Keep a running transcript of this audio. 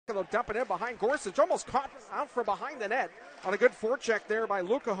They'll dump it in behind Gorsuch, almost caught out from behind the net on a good forecheck there by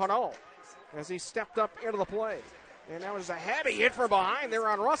Coughlin as he stepped up into the play. And that was a heavy hit from behind there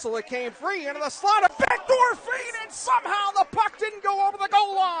on Russell. It came free into the slot, a backdoor feed, and somehow the puck didn't go over the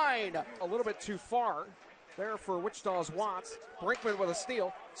goal line. A little bit too far there for Wichita's Watts. Brinkman with a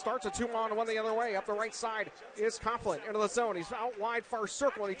steal. Starts a 2-on-1 the other way. Up the right side is Coughlin into the zone. He's out wide, far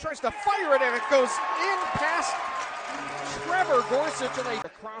circle, and he tries to fire it, and it goes in past Trevor Gorsuch, and they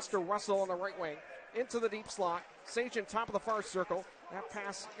across to Russell on the right wing. Into the deep slot. Saigeon top of the far circle. That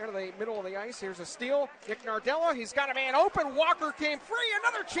pass into the middle of the ice. Here's a steal. Nick Nardella, he's got a man open. Walker came free.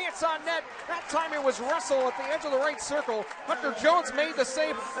 Another chance on net. That time it was Russell at the edge of the right circle. Hunter Jones made the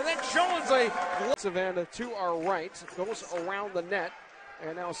save, and then Jones Savannah to our right. Goes around the net.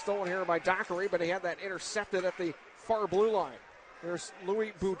 And now stolen here by Dockery, but he had that intercepted at the far blue line. There's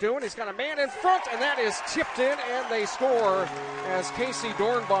Louis Boudon. He's got a man in front, and that is tipped in, and they score as Casey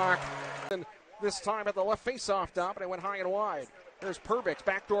Dornbach. And this time at the left face-off dot, but it went high and wide. There's Perbix,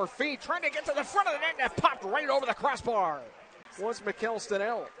 backdoor feed, trying to get to the front of the net, and that popped right over the crossbar. Was Michal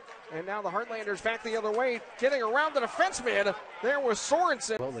Stinil. And now the Heartlanders back the other way, getting around the defenseman. There was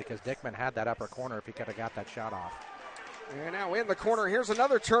Sorensen. Because Dickman had that upper corner if he could have got that shot off. And now in the corner, here's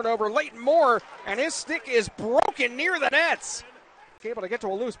another turnover. Leighton Moore, and his stick is broken near the nets. Able to get to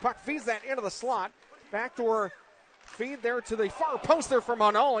a loose puck, feeds that into the slot. Backdoor feed there to the far post there from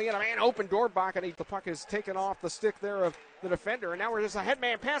Honoli, and a man open Dornbach, and the puck is taken off the stick there of the defender. And now we're just a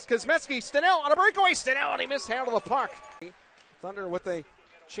headman pass. Kuzmetsky, Stinil on a breakaway. Stinil, and he mishandled the puck. Thunder with a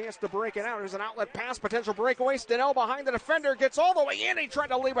chance to break it out. There's an outlet pass, potential breakaway. Stinil behind the defender, gets all the way in. He tried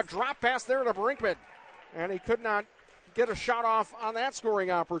to leave a drop pass there to Brinkman, and he could not get a shot off on that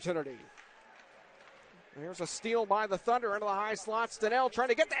scoring opportunity. There's a steal by the Thunder into the high slot. Stinil trying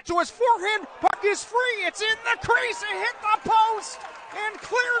to get that to his forehand. Puck is free. It's in the crease. It hit the post and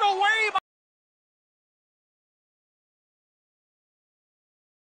cleared away.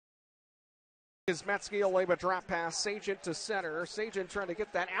 Kuzmetsky will leave a drop pass. Saigeon to center. Saigeon trying to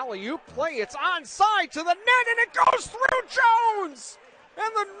get that alley-oop play. It's onside to the net, and it goes through Jones.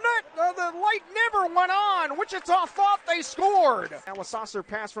 And the light never went on. Wichita thought they scored. Now a saucer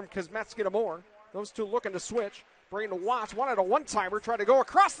pass from Kuzmetsky to Moore. Those two looking to switch. Brandon Watts wanted a one-timer, tried to go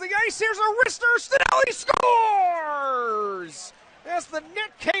across the ice. Here's a wrister. Stinil scores! As the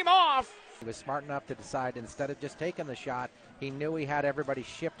net came off. He was smart enough to decide instead of just taking the shot, he knew he had everybody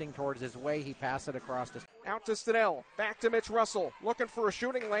shifting towards his way. He passed it across the... Out to Stinil. Back to Mitch Russell. Looking for a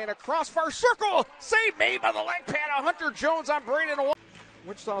shooting lane across far circle. Save made by the leg pad of Hunter Jones on Brandon.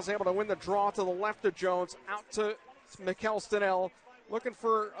 Wichita's able to win the draw to the left of Jones. Out to Michal Stinil. Looking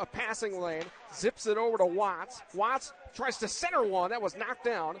for a passing lane. Zips it over to Watts. Watts tries to center one. That was knocked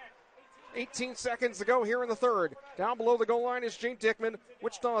down. 18 seconds to go here in the third. Down below the goal line is Gene Dickman.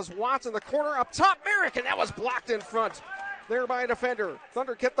 Wichita's Watts in the corner. Up top, Merrick, and that was blocked in front there by a defender.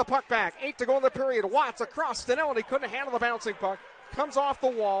 Thunder kept the puck back. 8 to go in the period. Watts across Stinil, and he couldn't handle the bouncing puck. Comes off the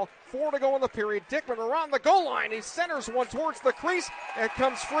wall. 4 to go in the period. Dickman around the goal line. He centers one towards the crease and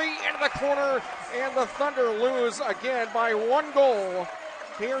comes free into the corner. And the Thunder lose again by 1 goal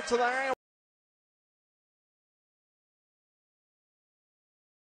here to the